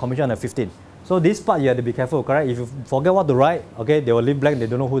you'll get a commission on the 15. So this part you have to be careful, correct? If you forget what to write, okay, they will leave blank. They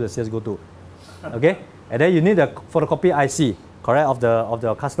don't know who the sales go to. Okay, and then you need a photocopy IC, correct, of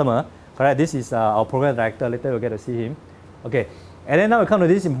the customer. Correct. This is our program director. Later you'll get to see him. Okay, and then now we come to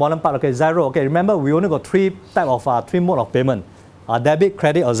this important part. Okay, Xero. Okay, remember we only got three mode of payment. Debit,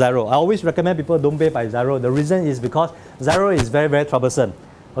 credit, or Xero. I always recommend people don't pay by Xero. The reason is because Xero is very, very troublesome.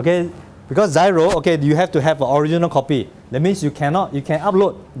 Okay, because Xero, okay, you have to have an original copy. That means you can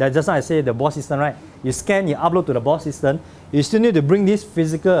upload. That just now I say the BOSS system, right? You scan, you upload to the BOSS system. You still need to bring this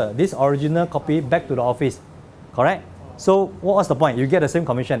original copy back to the office. Correct? So what's the point? You get the same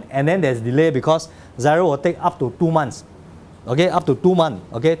commission, and then there's delay because Xero will take up to 2 months. Okay, up to 2 months.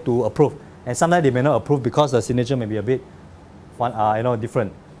 Okay, to approve, and sometimes they may not approve because the signature may be a bit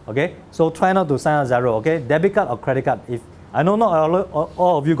different. Okay, so try not to sign up Xero. Okay, debit card or credit card. If I know not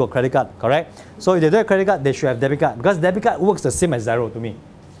all of you got credit card, correct? So if they don't have credit card, they should have debit card because debit card works the same as Xero to me.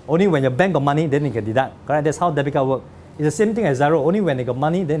 Only when your bank got money, then they can deduct. Correct? That's how debit card works. It's the same thing as Xero. Only when they got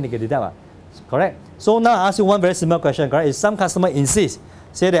money, then they can deduct. Correct? So now I ask you one very simple question. Correct? If some customer insists,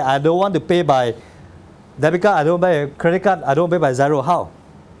 say that I don't want to pay by debit card, I don't buy a credit card, I don't pay by Xero. How?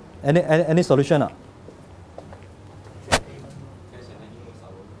 Any solution?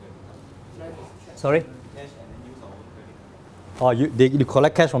 Sorry? Or you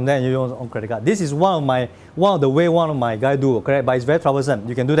collect cash from there and you use on credit card. This is one of my guys do, correct? But it's very troublesome.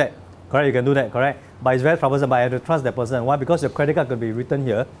 You can do that, correct? You can do that, correct? But it's very troublesome. But I have to trust that person. Why? Because your credit card could be written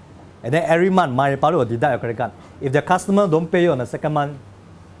here, and then every month MyRepublic will deduct your credit card. If the customer don't pay you on the second month,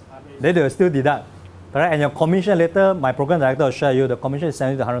 then they will still deduct, correct? And your commission later, my program director will share you the commission is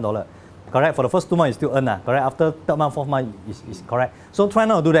 $70 to $100, correct? For the first 2 months you still earn, correct? After third month, fourth month is correct. So try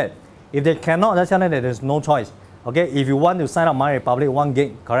not to do that. If they cannot, just tell them that there's no choice. Okay, if you want to sign up MyRepublic 1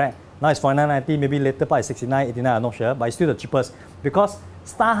 gig, correct? Now it's $49.90, maybe later part is $69, $89, I'm not sure, but it's still the cheapest because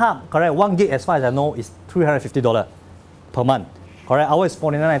StarHub, correct? 1 gig as far as I know is $350 per month, correct? Ours is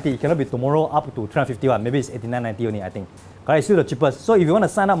 $49.90. It cannot be tomorrow up to $351. Maybe it's $89.90 only, I think. Correct? It's still the cheapest. So if you want to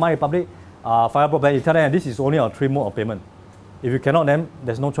sign up MyRepublic Fiber Broadband, you tell them this is only our 3 mode of payment. If you cannot, then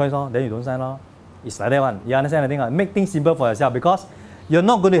there's no choice, then you don't sign up. It's like that one. You understand anything? Make things simple for yourself because you're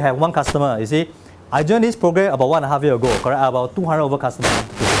not going to have one customer. You see, I joined this program about 1.5 years ago, correct? About 200 over customers.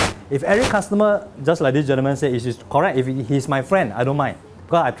 If every customer, just like this gentleman said, is correct, if he's my friend, I don't mind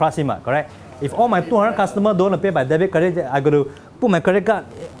because I trust him, correct? If all my 200 customers don't want to pay by debit credit, I got to put my credit card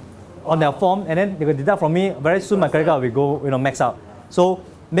on their form and then they will deduct from me. Very soon my credit card will go, max out. So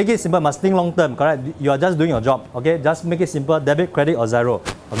make it simple, must think long term, correct? You are just doing your job, okay? Just make it simple, debit, credit, or Xero,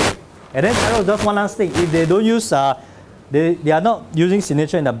 okay? And then Xero, just one last thing. If they don't use they are not using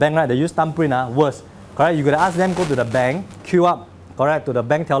signature in the bank, right? They use thumbprint, worse. Correct? You got to ask them, go to the bank, queue up, correct, to the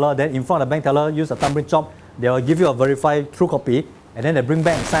bank teller, then in front of the bank teller, use a thumbprint chop. They will give you a verified true copy, and then they bring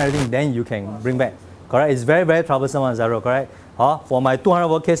back and sign everything, then you can bring back. Correct? It's very, very troublesome on Xero, correct? For my 200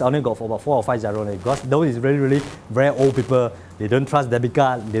 work case, I only got for about 4 or 5 Xero because those is really, really very old people. They don't trust debit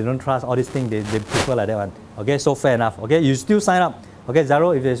card, they don't trust all these things, they prefer like that one. Okay, so fair enough. Okay, you still sign up. Okay,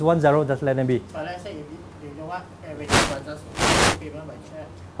 Xero, if there's one Xero, just let them be. But let's say if you don't want everything, but just payment by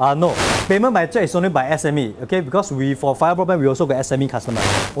check. No, payment by check is only by SME. Okay, because for Fiber Broadband we also got SME customer.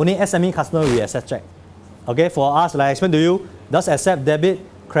 Only SME customer we accept check. Okay, for us, like I explained to you, just accept debit,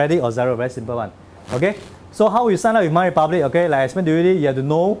 credit, or Xero. Very simple one. Okay, so how you sign up with MyRepublic? Okay, like I explained to you, you have to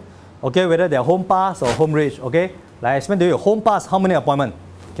know, okay, whether they're home pass or home reach. Okay, like I explained to you, home pass, how many appointment?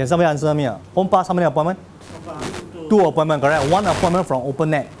 Can somebody answer me? Home pass, how many appointment? 2 appointment, correct? 1 appointment from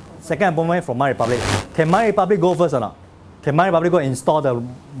OpenNet, 2nd appointment from MyRepublic. Can MyRepublic go first or not? Can MyRepublic go install the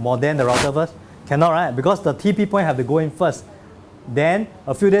modem, the router first? Cannot, right? Because the TP point have to go in first. Then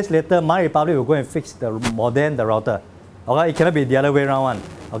a few days later, MyRepublic will go and fix the modem, the router. Okay, it cannot be the other way around one.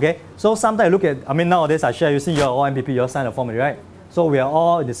 Okay, so sometimes look at, nowadays I share, you see you're all MPP, you all sign the form, right? So we are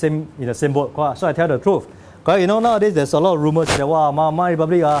all in the same boat. So I tell the truth. Correct? Nowadays there's a lot of rumors that wow,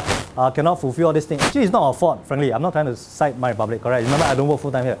 MyRepublic cannot fulfill all these things. Actually, it's not our fault, frankly. I'm not trying to cite MyRepublic, correct? Remember, I don't work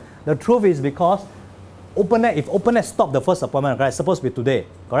full-time here. The truth is because OpenNet, if OpenNet stopped the first appointment, correct, supposed to be today,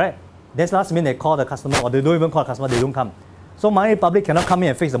 correct? Then last minute they call the customer, or they don't even call the customer, they don't come. So MyRepublic cannot come in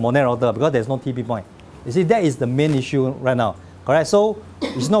and fix the modem router because there's no TP point. You see, that is the main issue right now, correct? So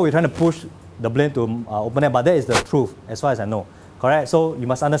it's not we're trying to push the blame to OpenNet, but that is the truth as far as I know, correct? So you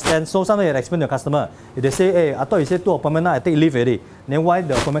must understand. So sometimes you explain to your customer, if they say, hey, I thought you said 2 appointments, now I take leave already. Then why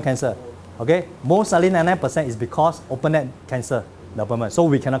the appointment cancel? Okay, most likely 99% is because OpenNet cancel the appointment, so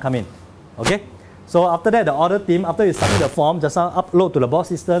we cannot come in. Okay, so after that, the order team, after you submit the form, just now upload to the box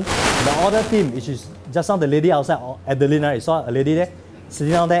system. The order team, which is just now the lady outside, Adeline, right? You saw a lady there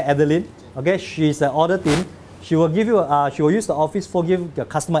sitting down there, Adeline. Okay, she's the order team. She will give you, she will use the office for give the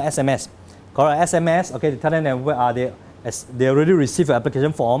customer SMS. Correct, SMS. Okay, to tell them that where are they? As they already received your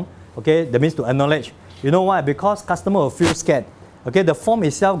application form. Okay, that means to acknowledge. You know why? Because customer will feel scared. Okay, the form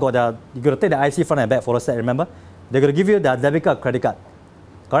itself got the, you got to take the IC front and back photo set. Remember, they're going to give you the debit card, credit card.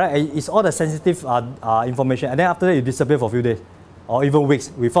 Correct, it's all the sensitive information, and then after that you disappear for a few days, or even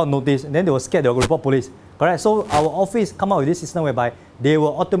weeks without notice. And then they were scared. They will report police. Correct. So our office come out with this system whereby they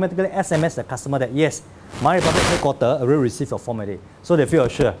will automatically SMS the customer that yes, MyRepublic headquarters already received your form already, so they feel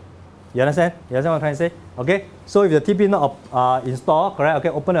assured. You understand? You understand what I'm trying to say? Okay. So if the TP not installed, correct? Okay,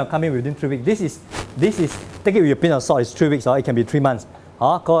 open and come in within 3 weeks. This is take it with a pinch of salt. It's 3 weeks, or it can be 3 months.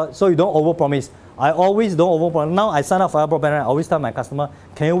 So you don't overpromise. I always don't overpromise. Now I sign up for broadband. I always tell my customer,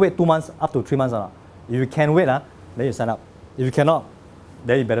 can you wait 2 months up to 3 months or not? If you can wait, then you sign up. If you cannot,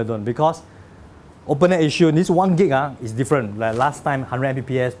 then you better don't, because OpenNet issue, this 1 gig is different. Like last time, 100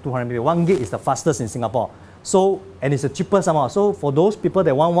 Mbps, 200 Mbps. 1 gig is the fastest in Singapore. So, and it's the cheapest somehow. So for those people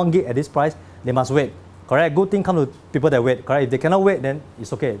that want 1 gig at this price, they must wait. Correct? Good thing come to people that wait. Correct? If they cannot wait, then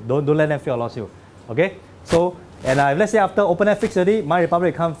it's okay. Don't let them feel lost you. Okay? So, and let's say after OpenNet fix already,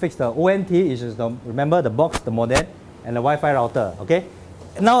 MyRepublic can't fix the ONT, which is the, remember the box, the modem, and the Wi-Fi router. Okay?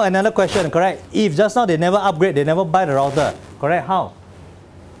 Now another question, correct? If just now they never upgrade, they never buy the router, correct? How?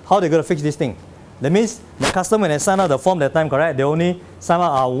 How they going to fix this thing? That means the customer, when they sign up the form that time, correct? They only sign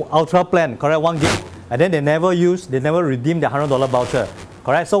up our ultra plan, correct? 1 gig. And then they never redeem the $100 voucher,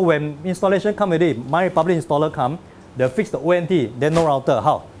 correct? So when installation come already, MyRepublic installer come, they fix the ONT, then no router.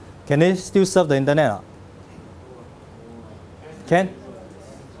 How? Can they still serve the internet? Can?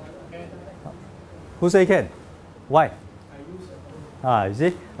 Who say can? Why? You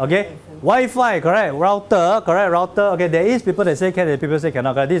see? Okay. Wi-Fi, correct. Router, correct. Router. Okay, there is people that say can, there people say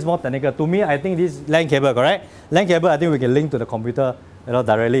cannot. Correct? This is more technical. To me, I think this is LAN cable, correct? LAN cable, I think we can link to the computer,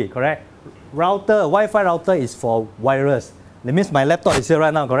 directly, correct? Router, Wi-Fi router is for wireless. That means my laptop is here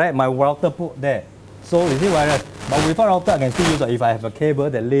right now, correct? My router put there. So is it wireless? But without router, I can still use it if I have a cable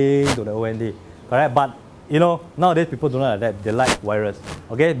that link to the ONT, correct? But you know, nowadays people don't like that. They like wireless.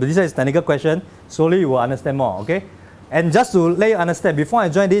 Okay, but this is a technical question. Slowly you will understand more. Okay, and just to let you understand, before I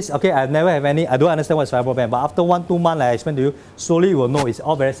join this, okay, I never have any. I don't understand what's fiber broadband. But after 1-2 months, like I explained to you, slowly you will know. It's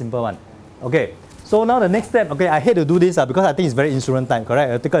all very simple one. Okay. So now the next step. Okay, I hate to do this because I think it's very insurance time.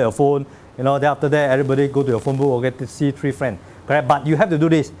 Correct. You take out your phone. You know, then after that, everybody go to your phone book. Okay, to see 3 friends. Correct. But you have to do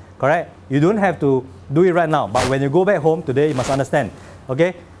this. Correct. You don't have to do it right now. But when you go back home today, you must understand.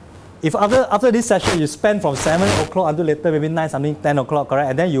 Okay. If after this session you spend from 7 o'clock until later, maybe 9 something, 10 o'clock,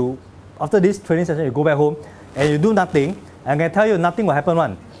 correct? And then you, after this training session, you go back home and you do nothing, and I can tell you nothing will happen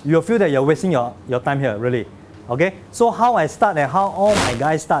one. You'll feel that you're wasting your time here, really. Okay? So how I start and how all my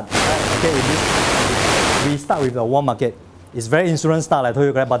guys start, right? Okay, we start with the warm market. It's very insurance style, I told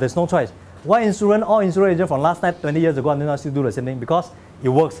you, correct? But there's no choice. Why insurance? All insurance agents from last night, 20 years ago, and then I still do the same thing because it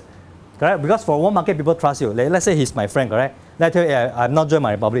works. Correct? Because for warm market, people trust you. Let's say he's my friend, correct? Let's tell you, I'm not joined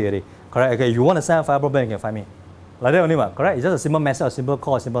MyRepublic already. Correct? Okay, if you want to sign up fiber broadband, you can find me. Like that only, correct? It's just a simple message, a simple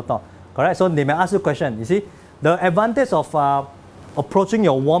call, a simple talk. Correct? So they may ask you a question. You see, the advantage of approaching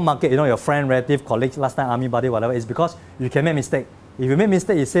your warm market, you know, your friend, relative, colleagues, last time army buddy, whatever, is because you can make mistake. If you make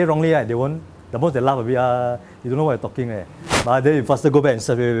mistake, you say wrongly, right, they won't. The most they laugh a bit, you don't know what you're talking. But then you faster go back and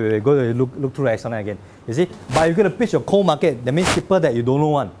search, go look through the external again. You see? But if you're going to pitch your cold market, that means people that you don't know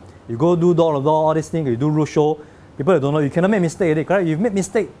one. You go do door to door, all these things, you do road show, people that don't know, you cannot make mistake already, correct? You've made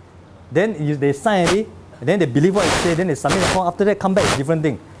mistake, then they sign already, and then they believe what you say, then they submit the form, after that come back, it's a different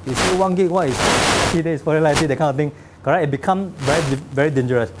thing. You say 1 gig, what is 3 days, 40 that kind of thing, correct? It becomes very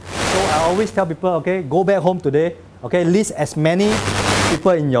dangerous. So I always tell people, okay, go back home today, okay, list as many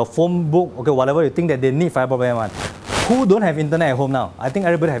people in your phone book, okay, whatever you think that they need fiber broadband one. Who don't have internet at home now? I think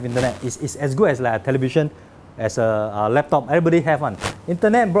everybody have internet. It's as good as like a television, as a laptop. Everybody have one.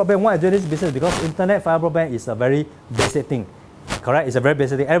 Internet broadband, why I do this business? Because internet fiber broadband is a very basic thing. Correct? It's a very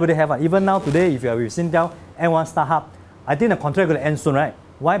basic thing. Everybody have one. Even now today, if you are with Singtel and one StarHub, I think the contract will end soon, right?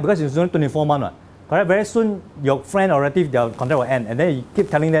 Why? Because it's only 24 months. Right? Correct? Very soon, your friend or relative, their contract will end. And then you keep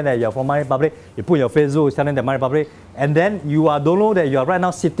telling them that you're from MyRepublic. You put your Facebook, telling them MyRepublic. And then you don't know that you are right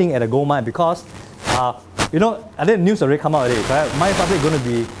now sitting at a gold mine because, you know, I think news already come out already. Correct? MyRepublic is going to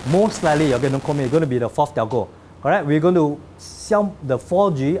be, most likely, okay, don't call me, it's going to be the 4th telco. Correct? We're going to sell the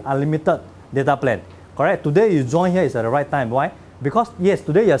 4G unlimited data plan. Correct? Today you join here is at the right time. Why? Because, yes,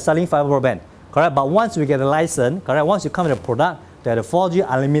 today you're selling fiber broadband. Correct? But once you get a license, correct, once you come with a product, that the 4G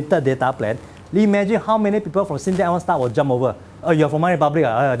unlimited data plan, imagine how many people from Singtel and Star will jump over. Oh, you're from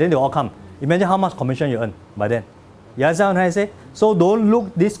MyRepublic, then they all come. Imagine how much commission you earn by then. You understand what I'm trying to say? So don't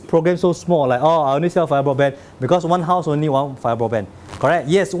look this program so small, like, oh, I only sell fiber broadband because one house only one fiber broadband. Correct?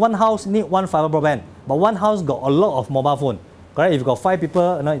 Yes, one house need one fiber broadband, but one house got a lot of mobile phone. Correct? If you got 5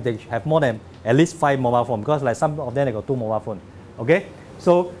 people, you know, they have more than at least 5 mobile phones because like some of them they got 2 mobile phones. Okay?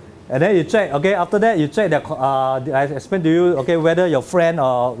 So and then you check, okay, after that you check that I explained to you, okay, whether your friend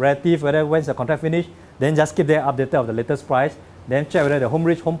or relative, whether when's the contract finish, then just keep them updated of the latest price, then check whether the home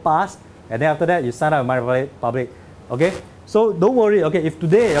reach, home pass, and then after that you sign up with MyRepublic, okay? So don't worry, okay, if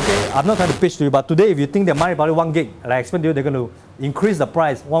today, okay, I'm not trying to pitch to you, but today if you think that MyRepublic 1 gig, like I explained to you, they're going to increase the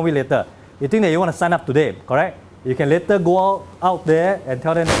price 1 week later, you think that you want to sign up today, correct? You can later go out there and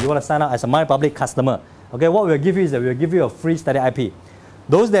tell them that you want to sign up as a MyRepublic customer. Okay, what we'll give you is that we'll give you a free static IP.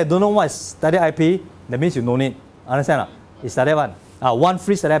 Those that don't know what is static IP, that means you don't need. Understand? It's static one. One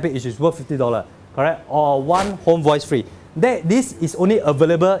free static IP is worth $50, correct? Or 1 home voice free. This is only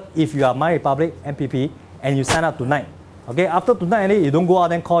available if you are MyRepublic MPP and you sign up tonight. Okay, after tonight, you don't go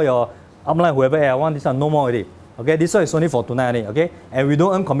out and call your upline, whoever, hey, I want this one, no more already. Okay, this one is only for tonight only, okay? And we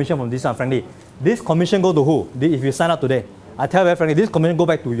don't earn commission from this one, frankly. This commission go to who? If you sign up today. I tell you very frankly, this commission go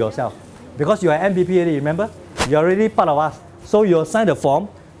back to yourself. Because you are MPP already, remember? You're already part of us. So you'll sign the form,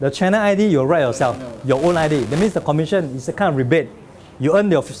 the channel ID you'll write yourself, your own ID. That means the commission is a kind of rebate. You earn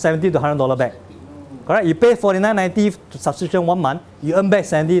your $70 to $100 back. Correct? You pay $49.90 to subscription 1 month, you earn back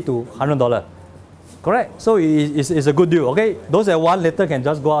 $70 to $100. Correct? So it's a good deal, okay? Those that want later can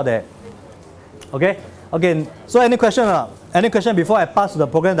just go out there. Okay? Okay, so any question? Any question before I pass to the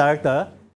program director?